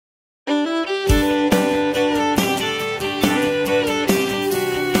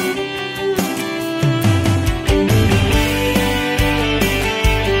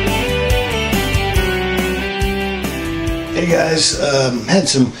guys. Had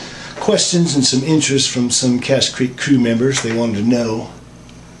some questions and some interest from some Cash Creek crew members. They wanted to know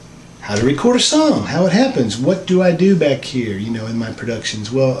how to record a song, how it happens, what do I do back here, you know, in my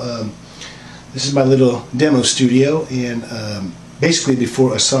productions. Well, this is my little demo studio, and basically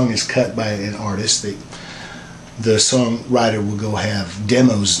before a song is cut by an artist, the songwriter will go have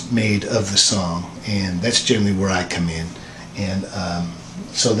demos made of the song, and that's generally where I come in. And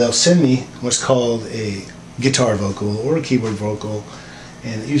so they'll send me what's called a guitar vocal or a keyboard vocal,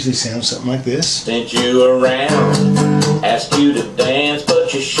 and it usually sounds something like this. Sent you around, asked you to dance,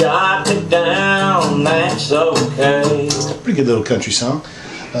 but you shot it down, that's okay. It's a pretty good little country song.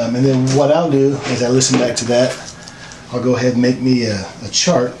 And then what I'll do as I listen back to that, I'll go ahead and make me a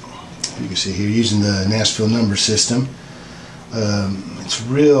chart. You can see here using the Nashville number system. It's a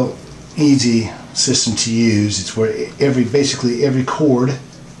real easy system to use. It's where basically every chord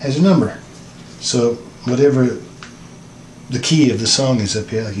has a number. So whatever the key of the song is up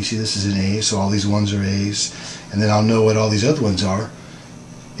here, like you see this is an A, so all these ones are A's, and then I'll know what all these other ones are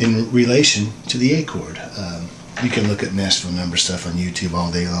in relation to the A chord. You can look at Nashville number stuff on YouTube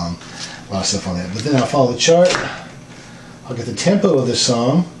all day long, a lot of stuff on that. But then I'll follow the chart, I'll get the tempo of the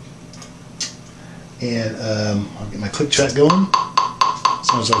song, and I'll get my click track going.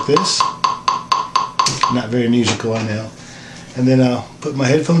 Sounds like this. Not very musical, I know. And then I'll put my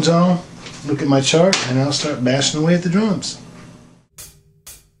headphones on, look at my chart, and I'll start bashing away at the drums.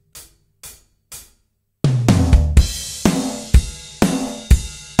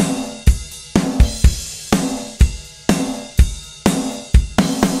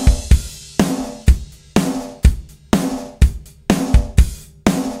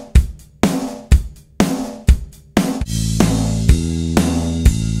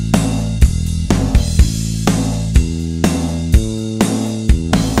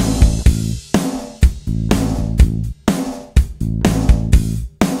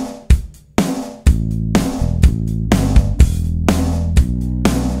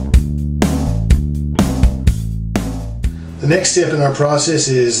 The next step in our process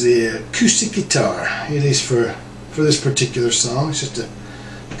is the acoustic guitar. It is for this particular song. It's just a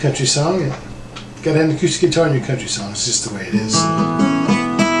country song. You gotta have an acoustic guitar in your country song. It's just the way it is.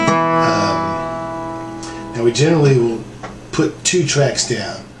 Now we generally will put 2 tracks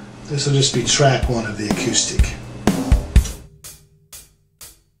down. This will just be track 1 of the acoustic.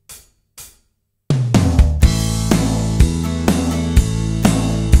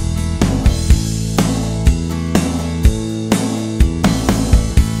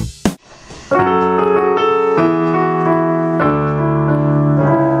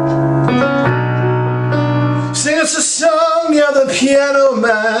 It's a song, you're the piano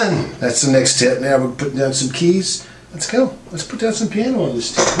man. That's the next step. Now we're putting down some keys. Let's go. Let's put down some piano on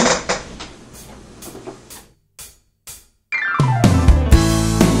this tip.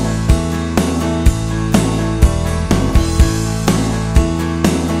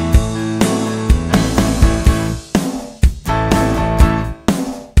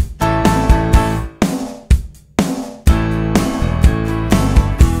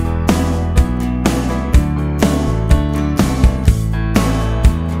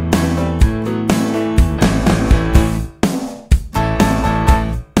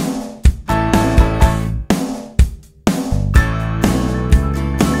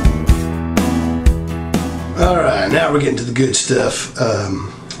 Alright, now we're getting to the good stuff.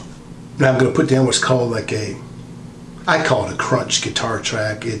 Now I'm going to put down what's called I call it a crunch guitar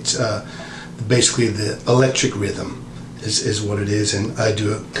track. It's basically the electric rhythm is what it is, and I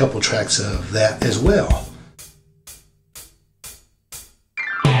do a couple tracks of that as well.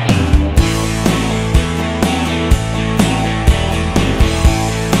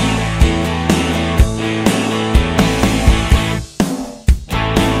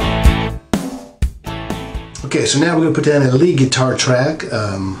 Okay, so now we're going to put down a lead guitar track,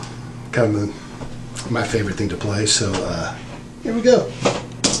 kind of my favorite thing to play, so here we go.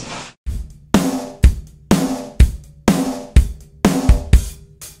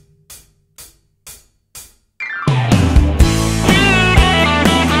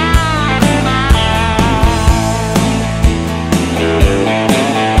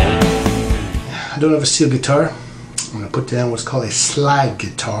 I don't have a steel guitar. I'm going to put down what's called a slide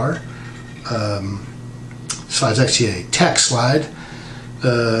guitar. Slide's actually a tack slide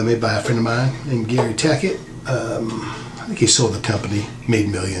made by a friend of mine named Gary Tackett. I think he sold the company, made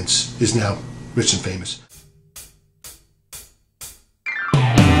millions, is now rich and famous.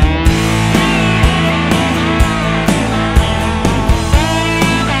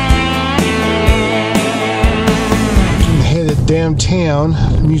 I'm headed downtown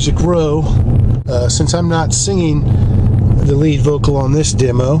Music Row. Since I'm not singing the lead vocal on this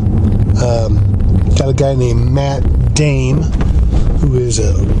demo. Got a guy named Matt Dame, who is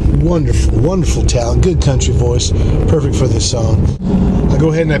a wonderful, wonderful talent, good country voice, perfect for this song. I go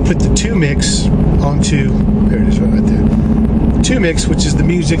ahead and I put the 2 mix onto, there it is right there. The 2 mix, which is the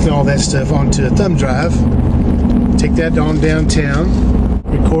music and all that stuff, onto a thumb drive. Take that on downtown,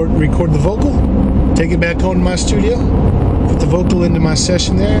 record the vocal, take it back home to my studio, put the vocal into my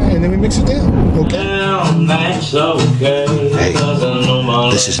session there, and then we mix it down. Okay? That's okay. Hey,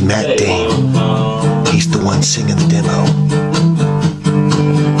 this is Matt Dame. He's the one singing the demo.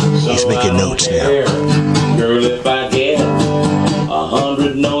 He's making notes now. Girl, if I get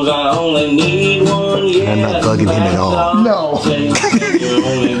 100 no's, I only need one. Yeah, I'm not bugging him at all. No. You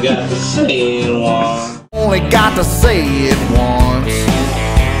only got to say it once. Only got to say it once.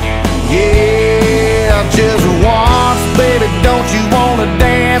 Yeah, just once, baby, don't you wanna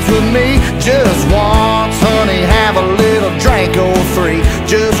dance with me? Just once, honey, have a little drink or 3.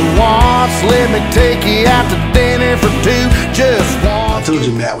 Just once, let me take you out to dinner for 2. Just once. I told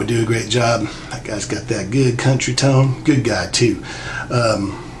you Matt would do a great job. That guy's got that good country tone. Good guy too.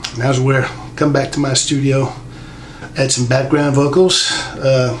 Now's where come back to my studio, add some background vocals.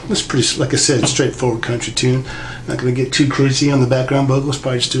 It's pretty, like I said, straightforward country tune. Not going to get too crazy on the background vocals.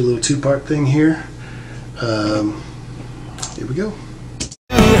 Probably just do a little 2-part thing here. Here we go.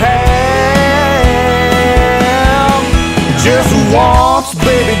 Just once,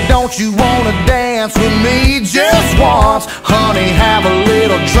 baby, don't you wanna dance with me? Just once, honey, have a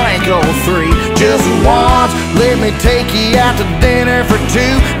little drink or 3. Just once, let me take you out to dinner for 2.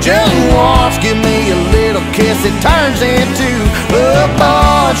 Just once, give me a little kiss, it turns into a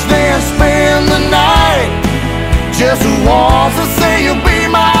bunch, then spend the night. Just once, I say you'll be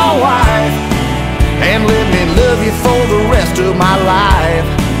my wife, and let me love you for the rest of my life.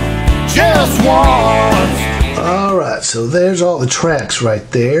 Just once. Alright, so there's all the tracks right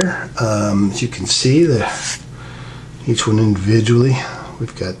there. As you can see, each one individually.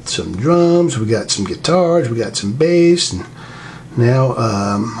 We've got some drums, we got some guitars, we got some bass, and now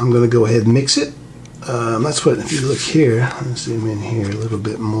I'm going to go ahead and mix it. That's what, if you look here, let's zoom in here a little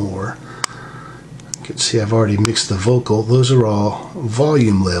bit more. You can see I've already mixed the vocal. Those are all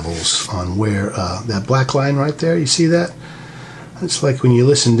volume levels on where that black line right there, you see that? It's like when you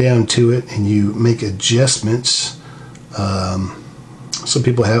listen down to it and you make adjustments. Some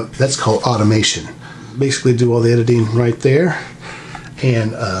people have, that's called automation. Basically do all the editing right there,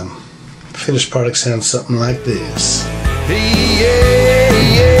 and finished product sounds something like this. Yeah,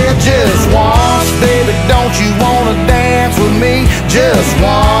 yeah, just once, baby, don't you wanna dance with me? Just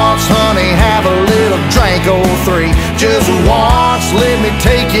once, honey, have a little drink or 3. Just once, let me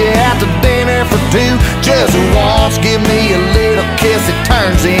take you out to dinner for 2. Just once, give me a little kiss, it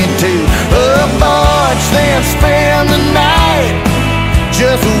turns into a bunch, then spend the night.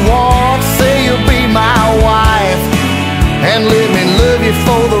 Just once, say you'll be my wife, and let me love you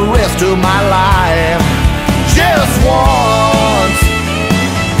for the rest of my life. Just once.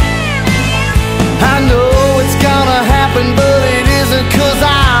 I know it's gonna happen, but it isn't, 'cause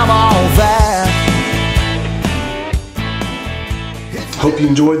I'm all that. Hope you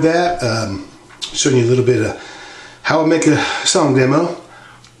enjoyed that. Showing you a little bit of how I make a song demo.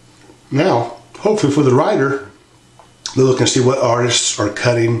 Now, hopefully for the writer, they'll look and see what artists are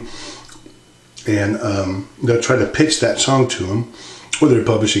cutting, and they'll try to pitch that song to them, or their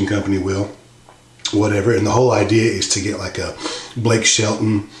publishing company will, whatever. And the whole idea is to get like a Blake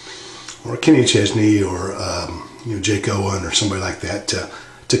Shelton or Kenny Chesney or Jake Owen or somebody like that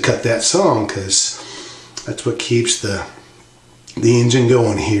to cut that song, because that's what keeps the engine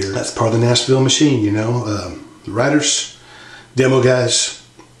going here. That's part of the Nashville machine, you know. The writers, demo guys,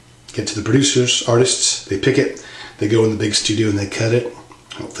 get to the producers, artists, they pick it, they go in the big studio and they cut it.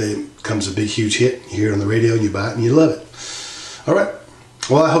 Hopefully it becomes a big, huge hit. You hear it on the radio and you buy it and you love it. All right.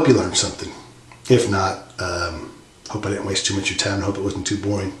 Well, I hope you learned something. If not, hope I didn't waste too much of your time. I hope it wasn't too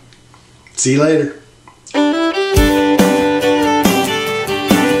boring. See you later.